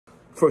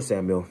1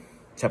 Samuel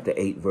chapter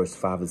 8, verse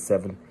 5 and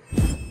 7.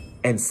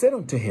 And said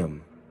unto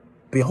him,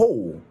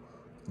 Behold,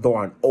 thou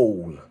art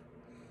old,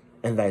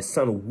 and thy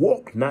son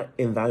walk not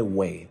in thy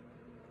way.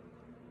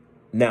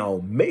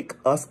 Now make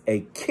us a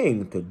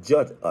king to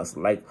judge us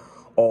like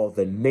all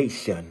the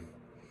nation.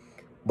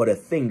 But a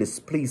thing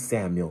displeased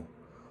Samuel,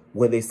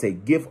 when they say,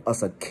 Give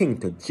us a king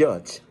to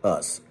judge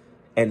us.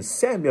 And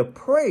Samuel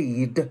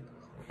prayed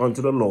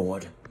unto the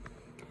Lord.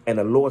 And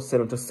the Lord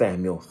said unto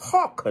Samuel,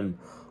 Hearken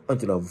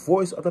unto the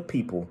voice of the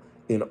people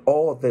in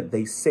all that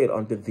they said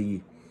unto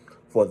thee,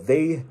 for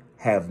they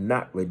have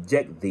not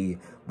rejected thee,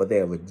 but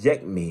they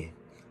reject me,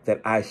 that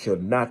I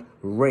should not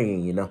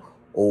reign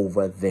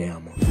over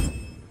them.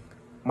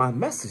 My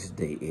message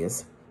today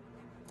is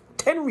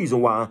 10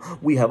 reasons why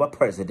we have a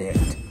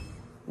president.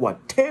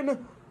 What?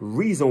 10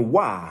 reasons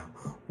why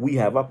we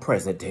have a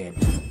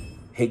president,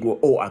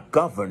 or a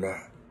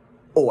governor,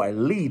 or a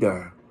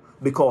leader.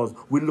 Because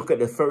we look at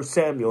the 1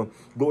 Samuel,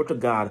 glory to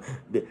God,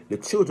 the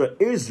children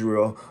of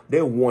Israel, they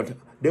want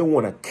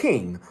a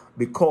king,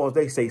 because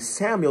they say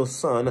Samuel's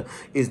son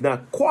is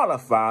not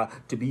qualified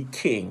to be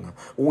king.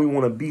 We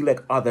want to be like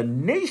other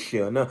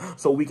nation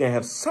so we can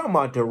have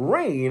somebody to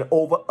reign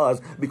over us,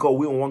 because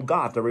we don't want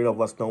God to reign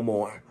over us no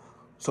more.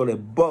 So they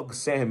bug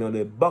Samuel,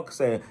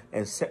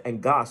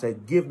 and God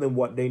said, give them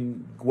what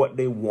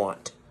they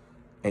want.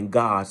 And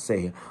God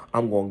said,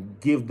 I'm going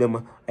to give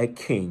them a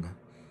king.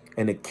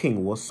 And the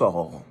king was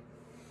Saul.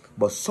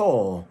 But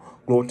Saul,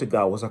 glory to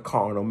God, was a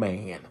carnal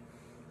man.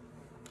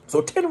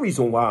 So 10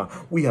 reasons why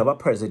we have a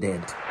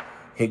president.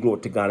 Hey,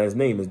 glory to God, his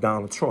name is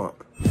Donald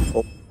Trump.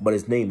 Oh, but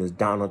his name is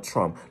Donald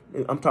Trump.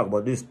 I'm talking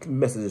about this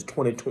message is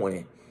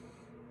 2020.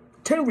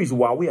 10 reasons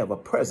why we have a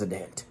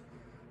president.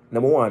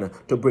 Number 1,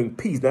 to bring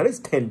peace. Now, there's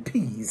 10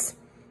 P's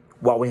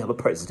why we have a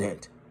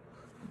president.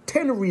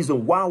 10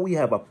 reasons why we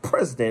have a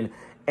president,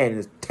 and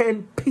it's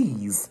 10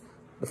 P's.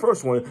 The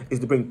first one is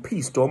to bring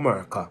peace to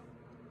America.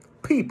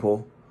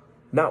 People,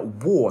 not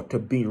war, to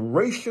be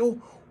racial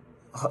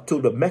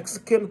to the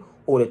Mexican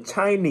or the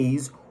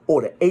Chinese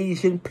or the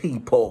Asian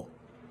people.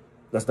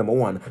 That's number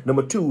 1.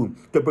 Number 2,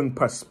 to bring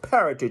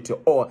prosperity to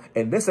all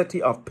ethnicity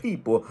of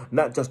people,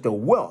 not just the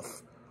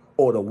wealth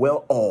or the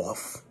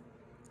well-off.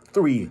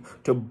 3,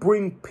 to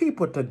bring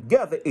people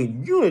together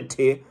in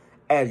unity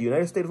as the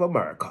United States of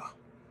America.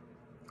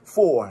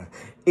 4,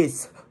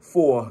 it's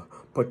for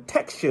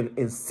protection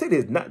in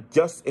cities, not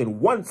just in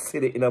one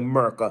city in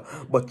America,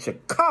 but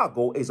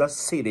Chicago is a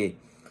city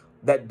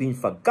that being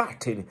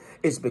forgotten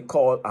is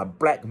because a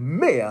black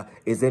mayor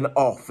is in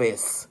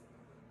office.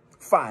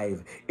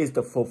 5 is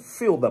to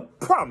fulfill the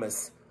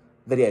promise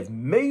that he has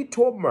made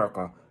to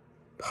America.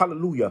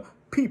 Hallelujah.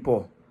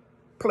 People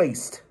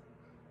placed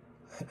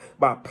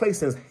by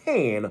placing his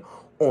hand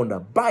on the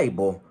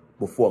Bible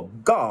before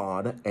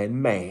God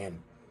and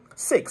man.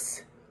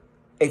 6,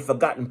 a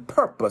forgotten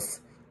purpose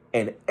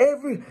and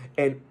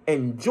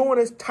enjoying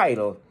his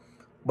title,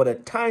 but a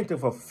time to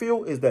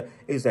fulfill is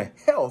the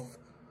health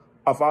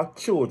of our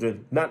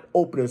children, not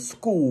opening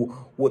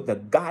school with the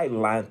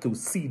guideline through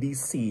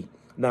CDC,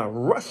 not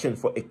rushing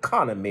for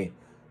economy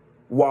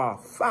while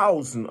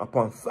thousand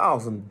upon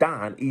thousand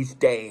dying each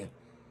day.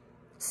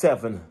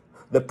 7,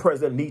 the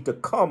president needs to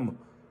come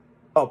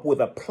up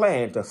with a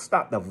plan to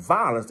stop the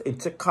violence in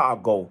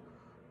Chicago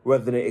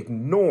rather than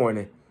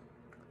ignoring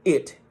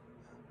it.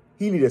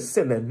 He needs to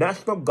send the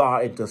National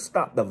Guard in to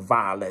stop the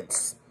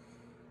violence.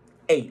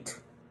 8,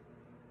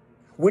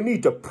 we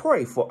need to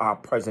pray for our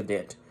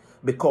president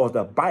because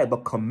the Bible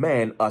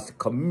commands us,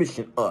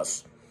 commission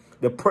us.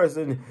 The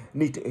president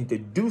needs to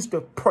introduce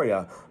the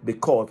prayer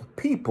because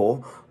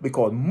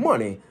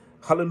money,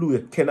 hallelujah,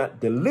 cannot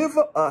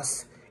deliver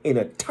us in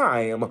a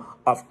time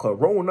of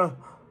corona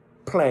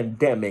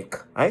pandemic.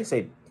 I ain't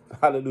say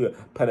hallelujah,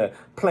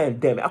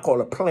 pandemic. I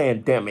call it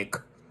pandemic.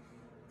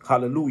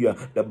 Hallelujah.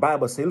 The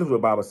Bible say, look what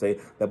the Bible say.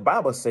 The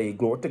Bible say,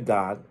 glory to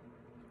God,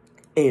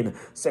 in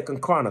 2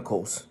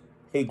 Chronicles.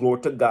 Hey,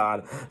 glory to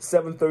God,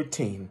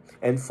 7:13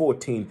 and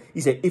 14. He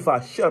said, if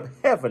I shut up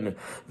heaven,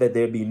 that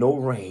there be no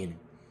rain.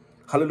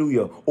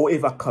 Hallelujah. Or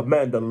if I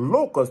command the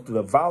locusts to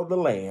devour the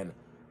land.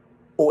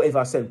 Or if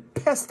I send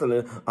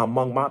pestilence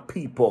among my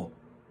people.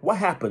 What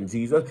happened,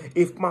 Jesus?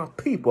 If my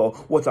people,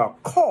 which are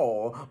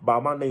called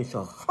by my name,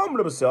 shall humble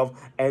themselves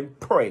and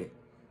pray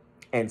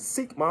and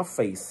seek my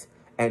face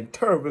and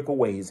turn wicked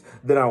ways,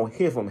 then I will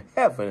hear from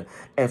heaven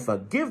and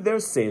forgive their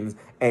sins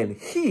and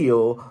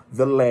heal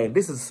the land.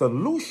 This is a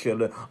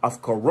solution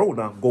of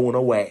corona going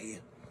away.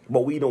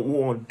 But we don't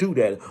want to do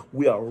that.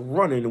 We are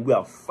running, we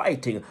are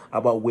fighting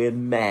about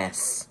wearing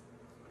masks.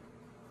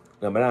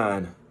 Number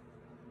 9,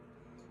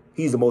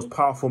 he's the most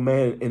powerful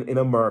man in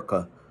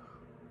America,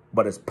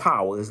 but his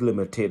power is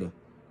limited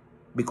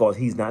because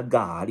he's not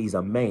God, he's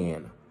a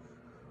man.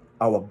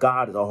 Our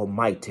God is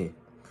almighty,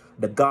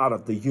 the God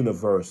of the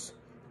universe.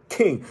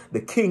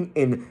 The king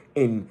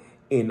in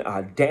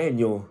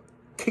Daniel,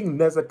 King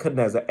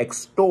Nebuchadnezzar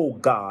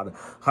extolled God,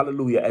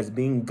 hallelujah, as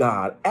being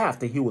God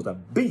after he was a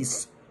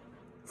beast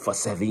for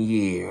 7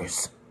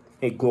 years.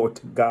 Hey, glory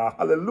to God.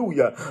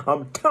 Hallelujah.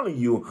 I'm telling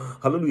you,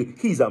 hallelujah,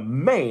 he's a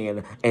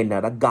man and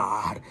not a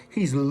God.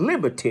 He's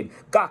limited.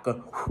 God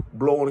can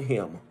blow on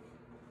him.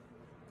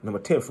 Number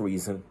 10th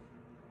reason,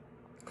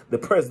 the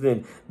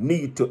president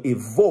needs to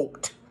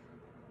evoke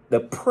the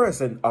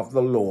presence of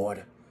the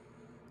Lord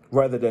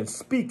rather than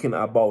speaking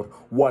about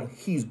what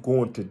he's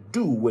going to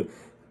do with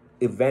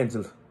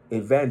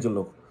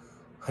evangel.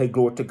 Hey,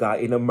 glory to God,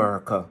 in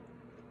America.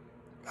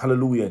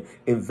 Hallelujah.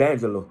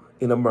 Evangel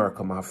in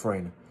America, my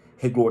friend.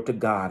 Hey, glory to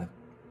God.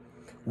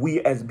 We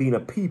as being a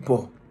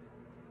people,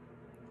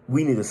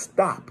 we need to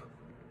stop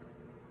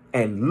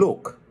and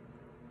look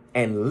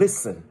and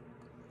listen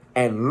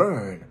and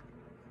learn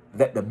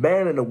that the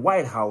man in the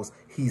White House,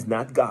 he's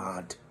not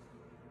God.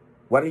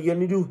 What do you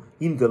need to do?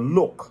 You need to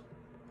look,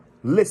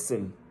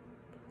 listen,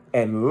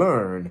 and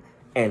learn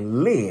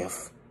and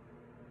live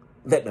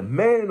that the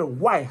man in the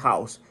White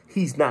House,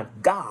 he's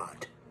not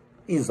God.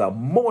 He's a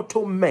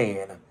mortal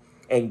man,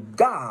 and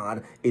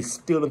God is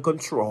still in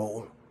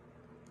control.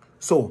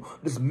 So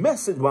this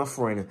message, my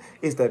friend,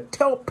 is to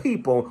tell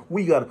people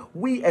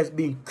we as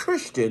being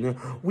Christian,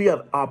 we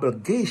have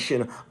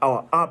obligation.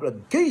 Our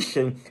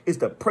obligation is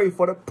to pray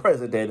for the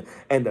president,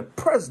 and the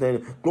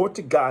president, glory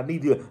to God,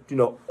 need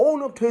to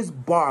own up to his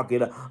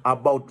bargain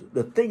about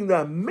the thing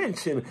that I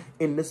mentioned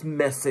in this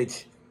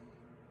message.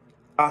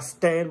 I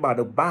stand by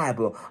the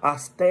Bible. I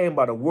stand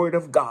by the word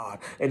of God.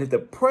 And if the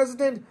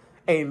president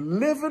ain't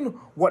living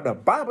what the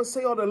Bible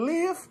say ought to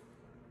live,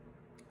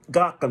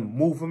 God can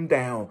move him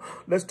down.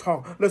 Let's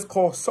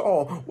call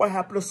Saul. What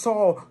happened to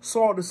Saul?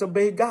 Saul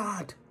disobeyed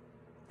God.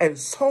 And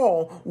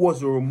Saul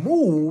was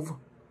removed,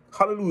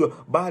 hallelujah,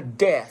 by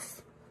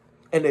death.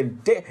 And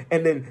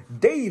then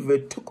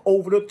David took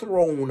over the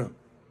throne.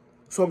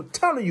 So I'm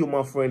telling you,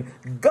 my friend,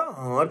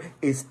 God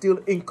is still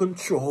in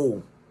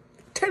control.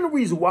 10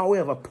 reasons why we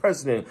have a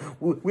president.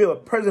 We have a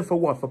president for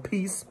what? For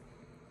peace,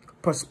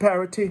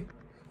 prosperity,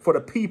 for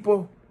the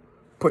people,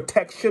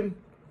 protection,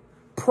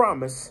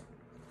 promise,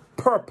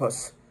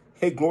 purpose.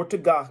 Hey, glory to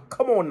God.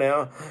 Come on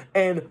now.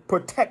 And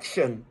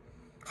protection.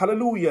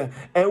 Hallelujah.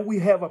 And we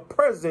have a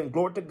president,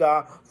 glory to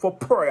God, for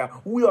prayer.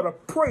 We ought to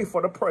pray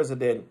for the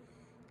president.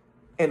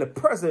 And the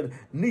president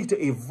needs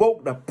to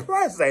evoke the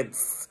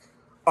presence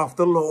of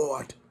the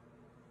Lord.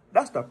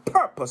 That's the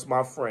purpose,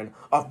 my friend,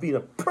 of being a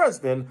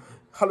president,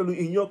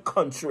 hallelujah, in your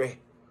country.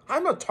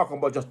 I'm not talking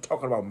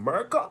about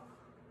America.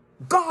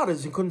 God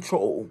is in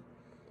control.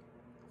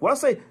 When I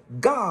say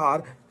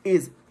God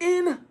is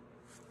in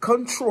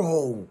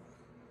control,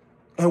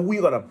 and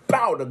we got to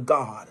bow to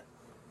God.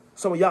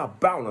 Some of y'all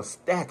bowing a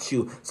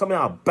statue. Some of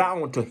y'all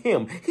bowing to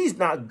him. He's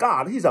not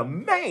God. He's a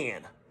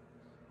man,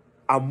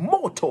 a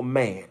mortal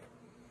man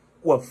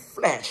with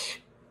flesh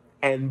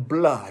and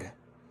blood.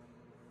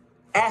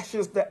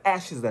 Ashes to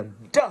ashes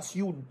and dust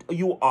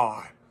you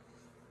are.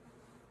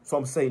 So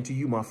I'm saying to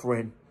you, my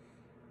friend,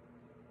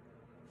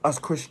 us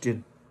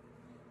Christian,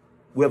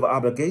 we have an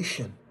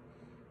obligation.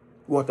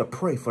 We ought to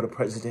pray for the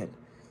president.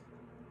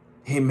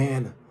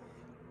 Amen.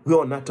 We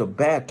ought not to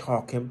bad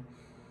talk him,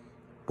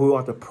 but we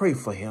ought to pray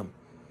for him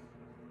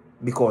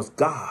because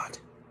God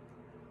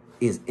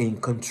is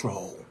in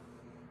control.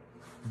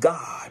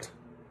 God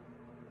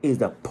is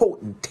the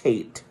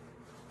potentate.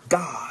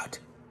 God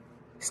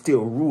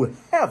still rule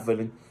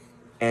heaven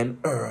and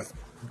earth.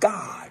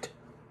 God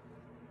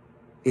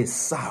is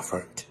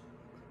sovereign.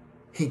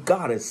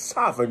 God is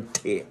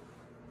sovereignty.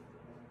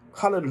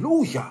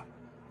 Hallelujah.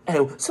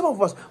 And some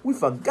of us, we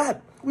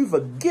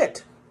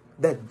forget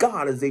that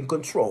God is in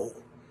control.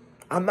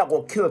 I'm not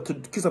going to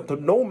kiss up to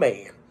no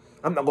man.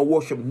 I'm not going to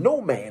worship no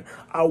man.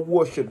 I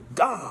worship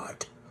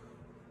God.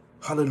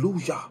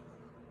 Hallelujah.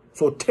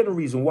 So 10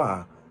 reasons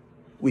why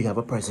we have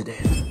a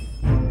president.